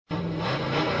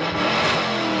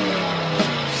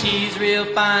she's real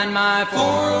fine, my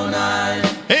 409.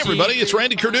 Hey everybody, it's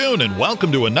Randy Kerdoon, and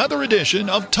welcome to another edition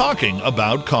of Talking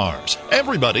About Cars.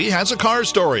 Everybody has a car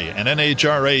story, and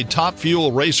NHRA top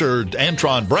fuel racer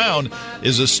Antron Brown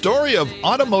is a story of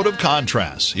automotive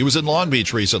contrasts. He was in Long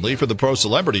Beach recently for the Pro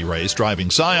Celebrity race, driving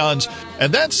Scions,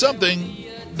 and that's something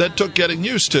that took getting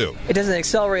used to. It doesn't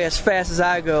accelerate as fast as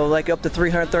I go, like up to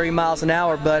 330 miles an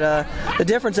hour, but the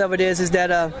difference of it is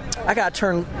that I got to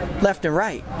turn left and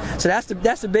right. So that's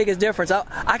the biggest difference.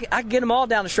 I can get them all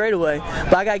down the straightaway,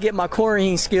 but I got to get my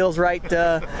cornering skills right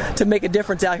to make a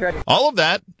difference out here. All of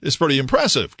that is pretty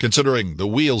impressive, considering the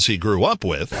wheels he grew up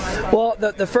with. Well,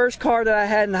 the first car that I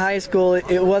had in high school,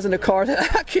 it wasn't a car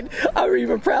that I'm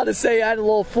even proud to say I had a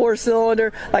little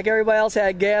 4-cylinder. Like everybody else had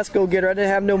a gas go-getter. I didn't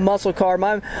have no muscle car.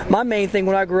 My main thing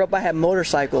when I grew up, I had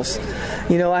motorcycles.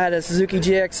 You know, I had a Suzuki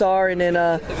GXR, and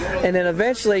then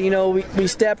eventually, you know, we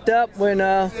stepped up when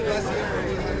I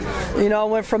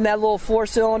went from that little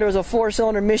 4-cylinder. It was a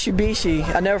 4-cylinder Mitsubishi.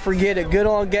 I never forget it. Good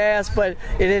on gas, but it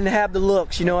didn't have the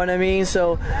looks, you know what I mean?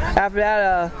 So after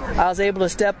that, I was able to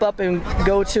step up and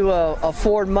go to a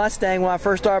Ford Mustang when I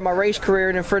first started my race career.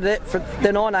 And then from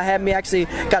then on, I actually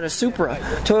got a Supra.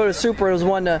 Toyota Supra was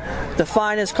one of the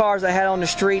finest cars I had on the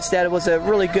streets. That it was a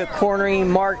really good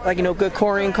cornering good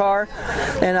cornering car.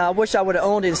 And I wish I would have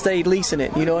owned it and stayed leasing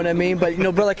it, you know what I mean? But, you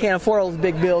know, brother can't afford all those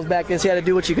big bills back then, so you had to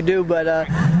do what you could do.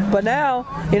 But now,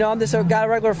 you know, I'm just got a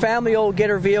regular family old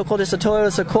getter vehicle, just a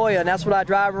Toyota Sequoia, and that's what I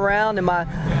drive around,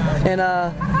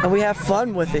 and we have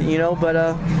fun with it, you know. But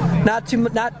not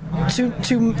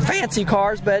too fancy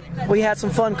cars, but we had some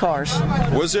fun cars.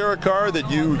 Was there a car that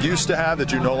you used to have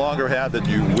that you no longer have that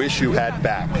you wish you had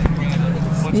back?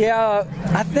 Yeah,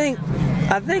 I think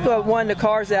one of the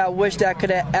cars that I wish that I could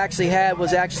have actually had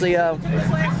was actually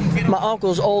my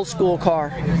uncle's old school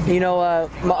car. You know,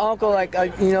 my uncle, had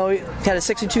a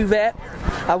 '62 Vet.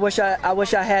 I wish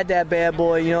I had that bad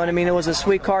boy. You know what I mean? It was a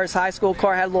sweet car. It's a high school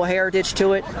car. Had a little heritage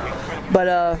to it.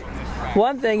 But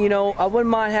one thing, you know, I wouldn't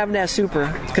mind having that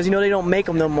Supra because, you know, they don't make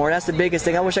them no more. That's the biggest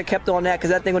thing. I wish I kept on that because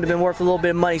that thing would have been worth a little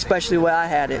bit of money, especially where I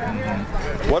had it.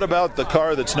 What about the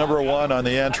car that's number one on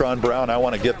the Antron Brown? I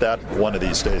want to get that one of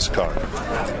these days car.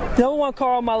 The number one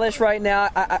car on my list right now,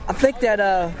 I think that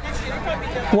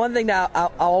one thing that I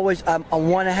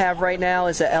want to have right now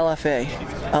is a LFA,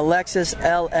 a Lexus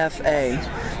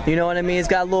LFA. You know what I mean? It's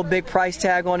got a little big price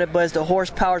tag on it, but it's the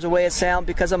horsepower's the way it sounds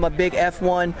because I'm a big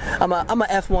F1. I'm a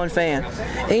F1 fan.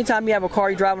 Anytime you have a car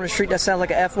you drive on the street that sounds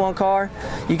like an F1 car,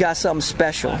 you got something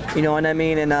special. You know what I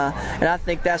mean? And I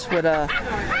think that's what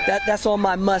that's on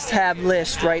my must-have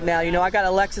list right now. You know, I got a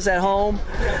Lexus at home,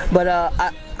 but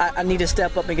I need to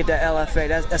step up and get that LFA.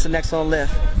 That's the next on the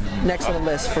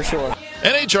list for sure.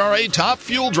 NHRA top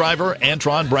fuel driver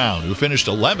Antron Brown, who finished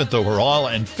 11th overall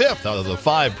and 5th out of the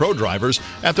 5 pro drivers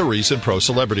at the recent Pro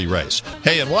Celebrity race.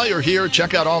 Hey, and while you're here,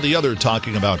 check out all the other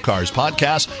Talking About Cars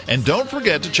podcasts, and don't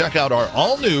forget to check out our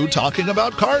all-new Talking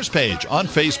About Cars page on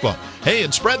Facebook. Hey,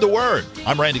 and spread the word.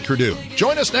 I'm Randy Kerdoon.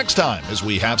 Join us next time as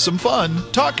we have some fun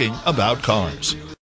talking about cars.